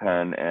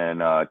bullpen, and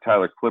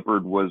Tyler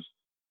Clippard was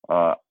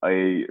a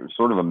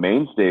sort of a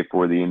mainstay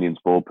for the Indians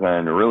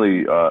bullpen.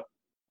 Really,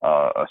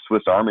 a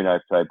Swiss Army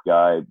knife type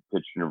guy,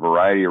 pitched in a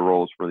variety of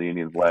roles for the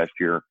Indians last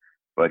year,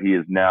 but he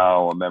is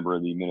now a member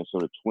of the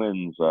Minnesota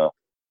Twins.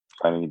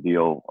 Signing a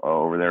deal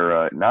over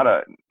there, not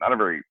a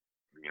very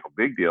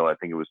big deal. I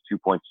think it was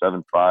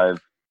 $2.75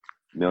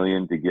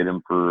 million to get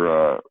him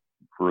for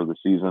the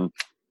season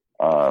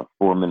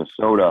for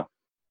Minnesota.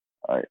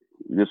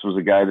 This was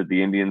a guy that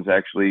the Indians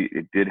actually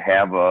did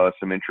have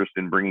some interest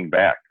in bringing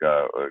back.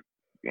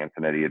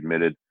 Antonetti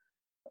admitted,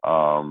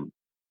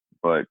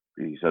 but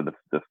he said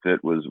the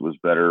fit was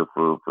better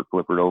for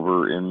Clippard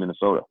over in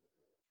Minnesota.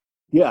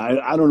 Yeah,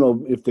 I don't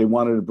know if they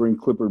wanted to bring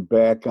Clippard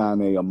back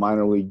on a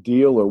minor league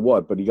deal or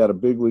what, but he got a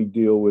big league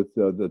deal with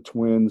the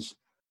Twins.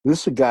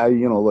 This is a guy,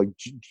 like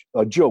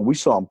Joe, we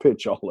saw him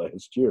pitch all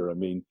last year. I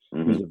mean,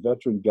 He's a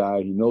veteran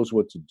guy. He knows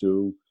what to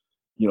do.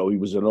 He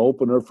was an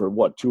opener for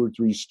 2 or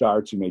 3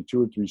 starts. He made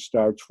 2 or 3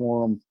 starts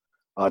for him.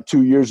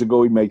 2 years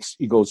ago,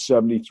 he goes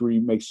 73,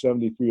 makes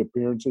 73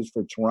 appearances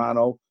for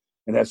Toronto,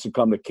 and has to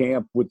come to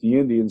camp with the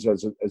Indians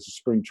as a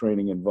spring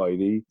training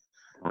invitee.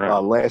 Right.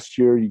 Last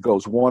year, he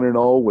goes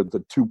 1-0 with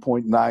the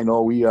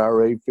 2.90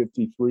 ERA,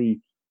 53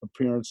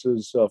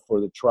 appearances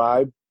for the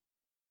Tribe.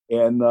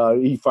 And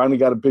he finally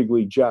got a big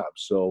league job.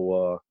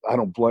 So I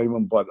don't blame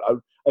him, but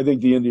I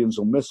think the Indians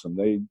will miss him.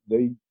 They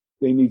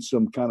need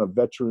some kind of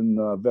veteran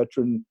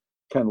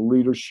kind of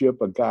leadership,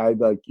 a guy,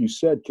 like you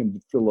said, can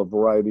fill a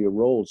variety of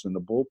roles in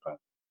the bullpen.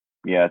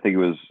 Yeah, I think it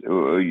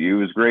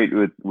was great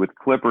with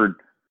Clippard.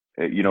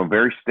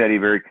 Very steady,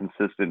 very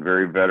consistent,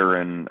 very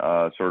veteran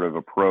sort of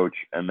approach.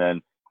 And then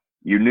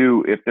you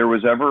knew if there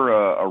was ever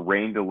a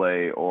rain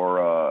delay or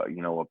a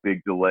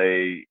big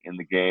delay in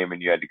the game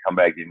and you had to come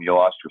back and you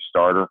lost your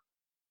starter,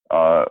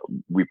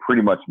 we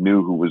pretty much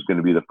knew who was going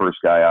to be the first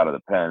guy out of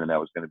the pen, and that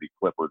was going to be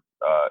Clippard.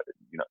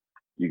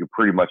 You could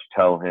pretty much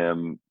tell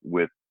him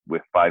with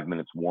 5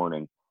 minutes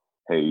warning,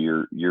 hey,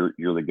 you're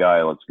the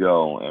guy, let's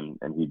go,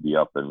 and he'd be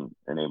up and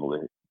able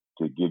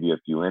to give you a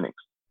few innings.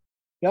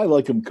 Yeah, I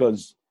like him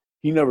because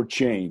he never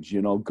changed.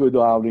 Good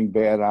outing,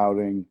 bad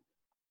outing.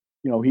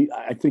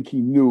 I think he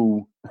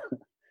knew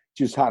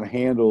just how to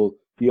handle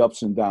the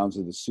ups and downs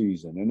of the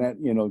season. And that,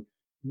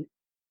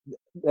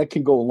 that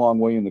can go a long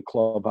way in the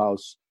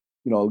clubhouse.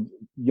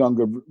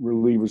 Younger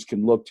relievers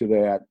can look to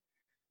that.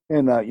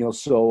 And,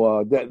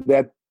 so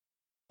that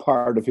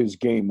part of his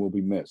game will be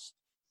missed.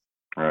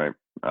 All right.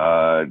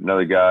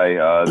 Another guy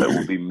that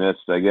will be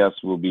missed, I guess,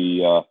 will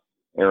be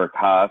Eric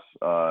Haas.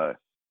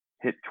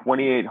 Hit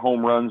 28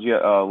 home runs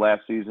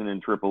last season in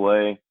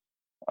AAA.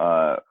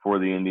 For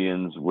the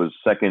Indians, was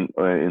second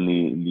in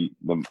the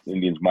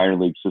Indians minor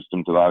league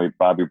system to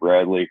Bobby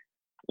Bradley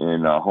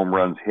in home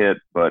runs hit,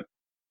 but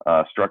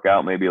struck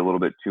out maybe a little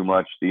bit too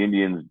much. The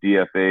Indians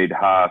DFA'd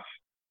Haas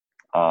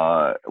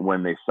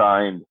when they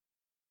signed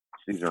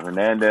Cesar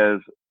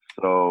Hernandez,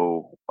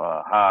 so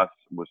Haas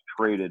was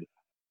traded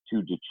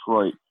to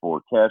Detroit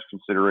for cash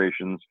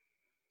considerations.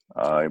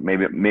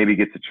 Maybe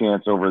gets a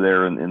chance over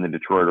there in the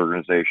Detroit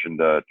organization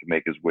to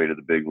make his way to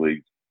the big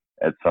leagues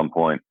at some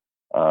point.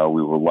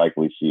 We will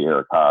likely see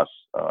Eric Haas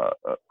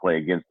play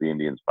against the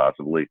Indians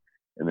possibly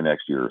in the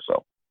next year or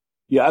so.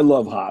 Yeah, I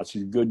love Haas.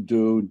 He's a good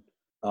dude.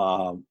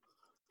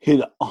 Hit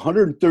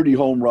 130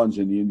 home runs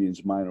in the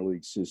Indians minor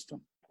league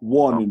system.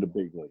 One in the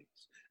big leagues.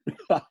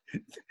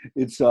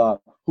 It's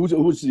who's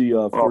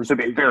the first? To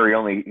be fair,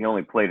 he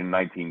only played in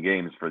 19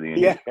 games for the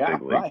Indians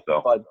big league. Right.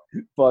 So.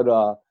 But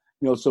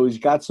so he's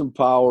got some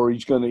power.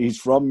 He's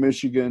from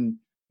Michigan.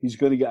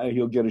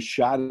 He'll get a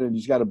shot, and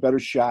he's got a better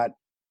shot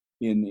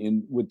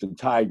in with the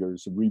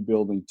Tigers, a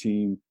rebuilding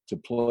team, to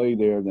play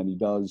there than he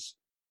does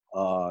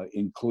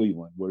in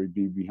Cleveland, where he'd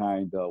be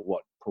behind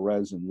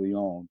Perez and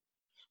Leon.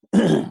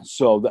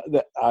 So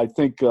I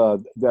think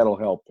that'll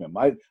help him.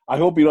 I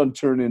hope he doesn't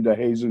turn into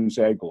Jesus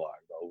Aguilar,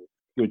 though,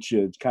 which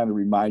kind of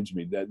reminds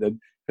me that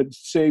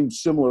same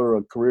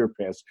similar career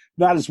path.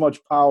 Not as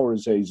much power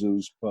as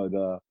Jesus, but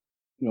a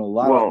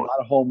lot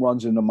of home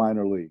runs in the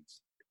minor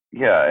leagues.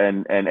 Yeah,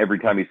 and every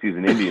time he sees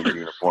an Indians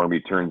uniform, he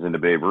turns into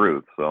Babe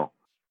Ruth. So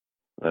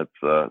that's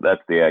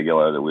the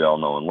Aguilar that we all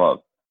know and love.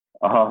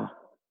 All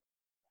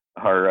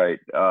right.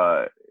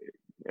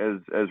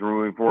 As we're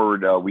moving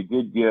forward, we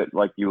did get,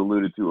 like you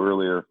alluded to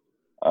earlier,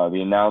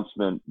 the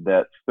announcement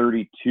that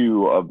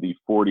 32 of the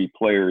 40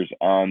 players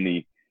on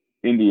the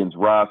Indians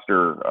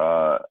roster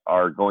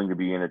are going to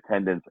be in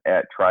attendance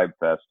at Tribe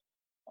Fest.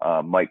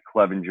 Mike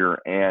Clevenger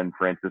and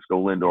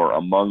Francisco Lindor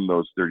among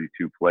those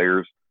 32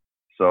 players.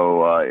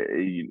 So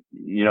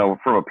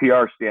from a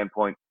PR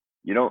standpoint,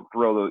 you don't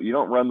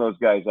run those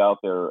guys out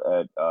there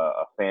at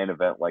a fan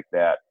event like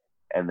that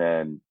and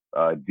then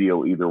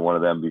deal either one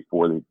of them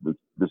before the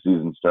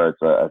season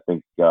starts. I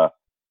think,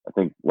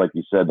 like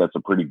you said, that's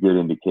a pretty good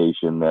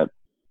indication that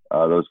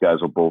those guys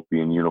will both be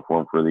in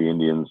uniform for the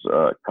Indians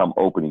come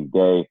opening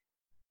day.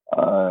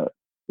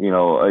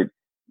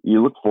 You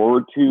look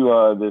forward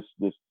to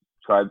this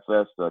Tribe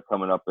Fest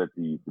coming up at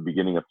the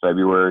beginning of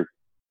February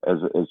as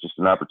just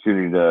an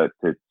opportunity to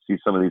see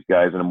some of these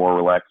guys in a more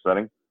relaxed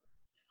setting.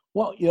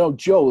 Well,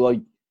 Joe,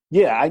 I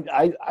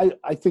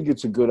think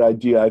it's a good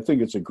idea. I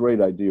think it's a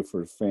great idea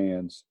for the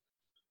fans.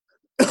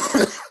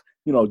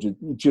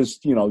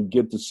 Just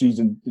get the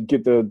season,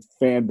 get the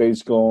fan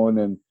base going,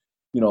 and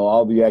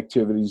all the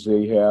activities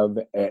they have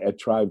at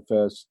Tribe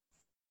Fest.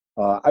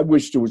 I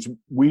wish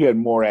we had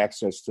more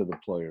access to the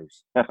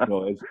players,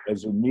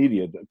 as a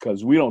media,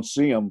 because we don't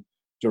see them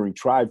during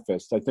Tribe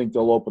Fest. I think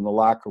they'll open the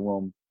locker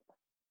room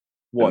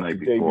the day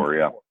before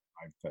Tribe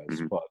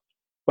Fest. Mm-hmm.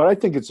 But I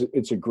think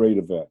it's a great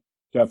event,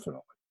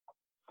 definitely.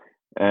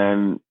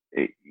 And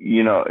it's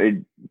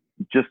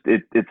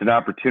an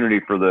opportunity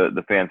for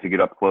the fans to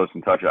get up close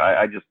and touch it.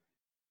 I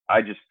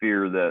just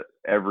fear that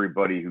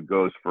everybody who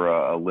goes for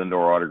a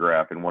Lindor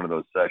autograph in one of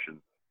those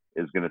sessions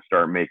is going to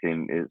start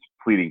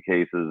pleading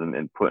cases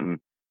and putting,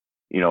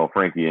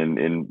 Frankie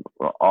in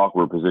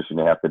awkward position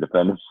to have to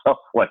defend himself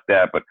like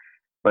that.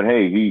 But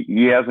hey,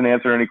 he hasn't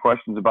answered any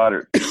questions about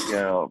it,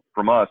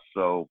 from us.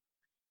 So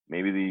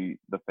maybe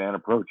the fan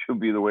approach would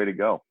be the way to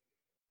go.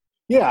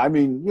 Yeah, I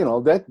mean,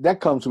 that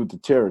comes with the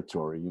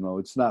territory.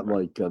 It's not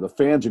like the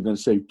fans are going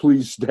to say,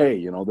 please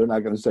stay. They're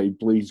not going to say,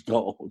 please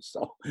go.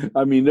 So,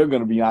 I mean, they're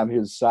going to be on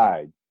his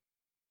side.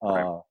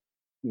 Right.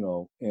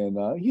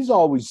 And he's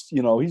always,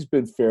 he's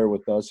been fair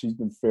with us. He's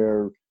been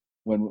fair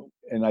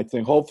and I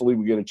think hopefully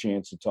we get a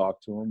chance to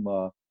talk to him.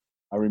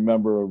 I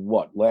remember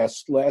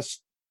last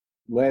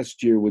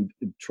year with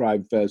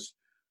Tribe Fest,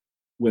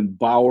 when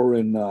Bauer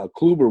and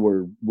Kluber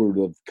were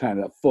the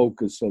kind of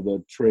focus of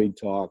the trade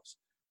talks.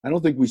 I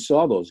don't think we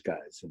saw those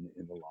guys in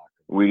the locker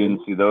room. We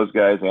didn't see those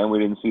guys, and we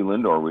didn't see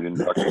Lindor. We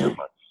didn't talk to him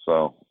much.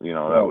 So, that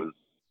was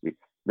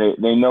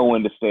they know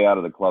when to stay out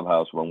of the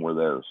clubhouse when we're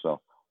there. So,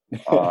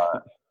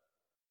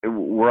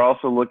 we're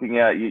also looking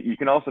at you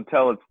can also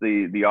tell it's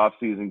the off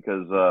season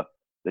because the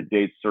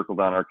dates circled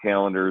on our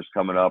calendars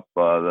coming up.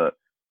 The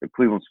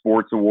Cleveland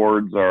Sports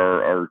Awards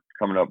are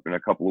coming up in a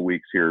couple of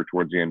weeks here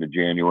towards the end of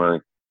January.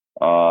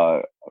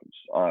 An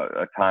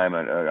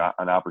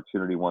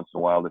opportunity once in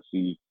a while to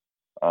see.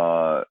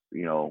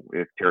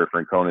 If Terry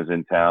Francona is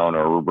in town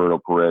or Roberto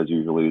Perez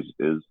usually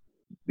is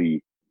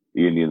the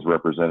Indians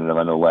representative.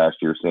 I know last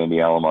year Sandy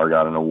Alomar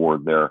got an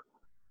award there.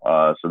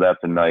 So that's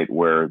a night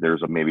where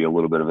there's maybe a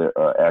little bit of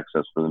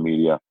access for the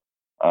media.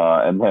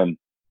 And then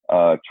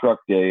Truck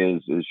Day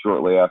is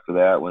shortly after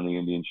that when the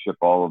Indians ship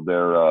all of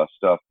their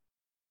stuff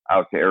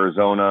out to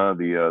Arizona.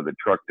 The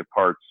truck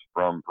departs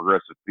from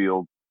Progressive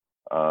Field.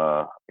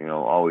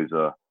 Always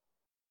a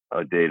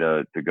day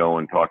to go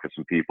and talk to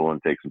some people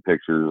and take some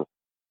pictures.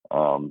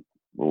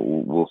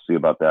 We'll see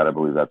about that. I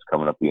believe that's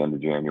coming up the end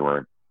of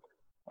January.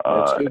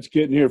 It's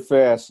getting here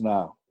fast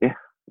now.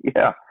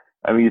 Yeah.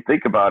 I mean, you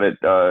think about it.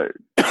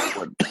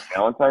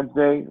 Valentine's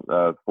Day,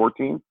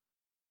 14th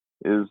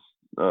is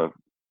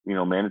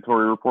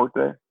mandatory report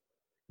day.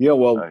 Yeah,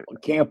 well,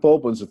 camp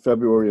opens on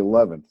February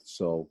 11th,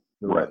 so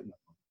right.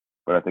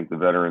 But I think the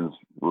veterans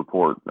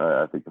report.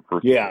 I think the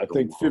first. Yeah, I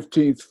think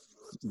 15th.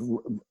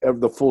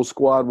 The full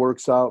squad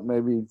works out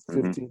maybe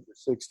 15th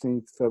or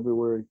 16th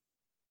February.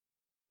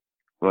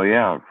 Well,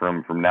 yeah,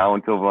 from now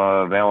until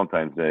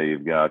Valentine's Day,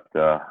 you've got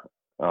a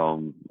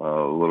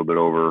little bit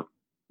over a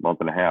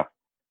month and a half.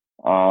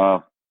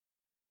 All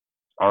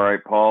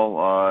right, Paul.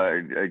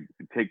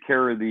 Take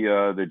care of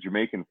the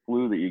Jamaican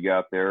flu that you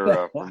got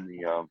there from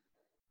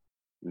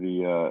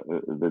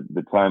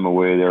the time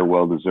away there.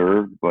 Well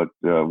deserved. But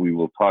we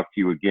will talk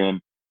to you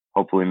again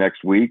hopefully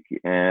next week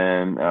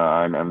and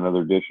on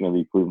another edition of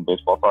the Cleveland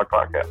Baseball Talk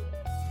podcast.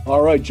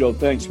 All right, Joe.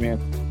 Thanks, man.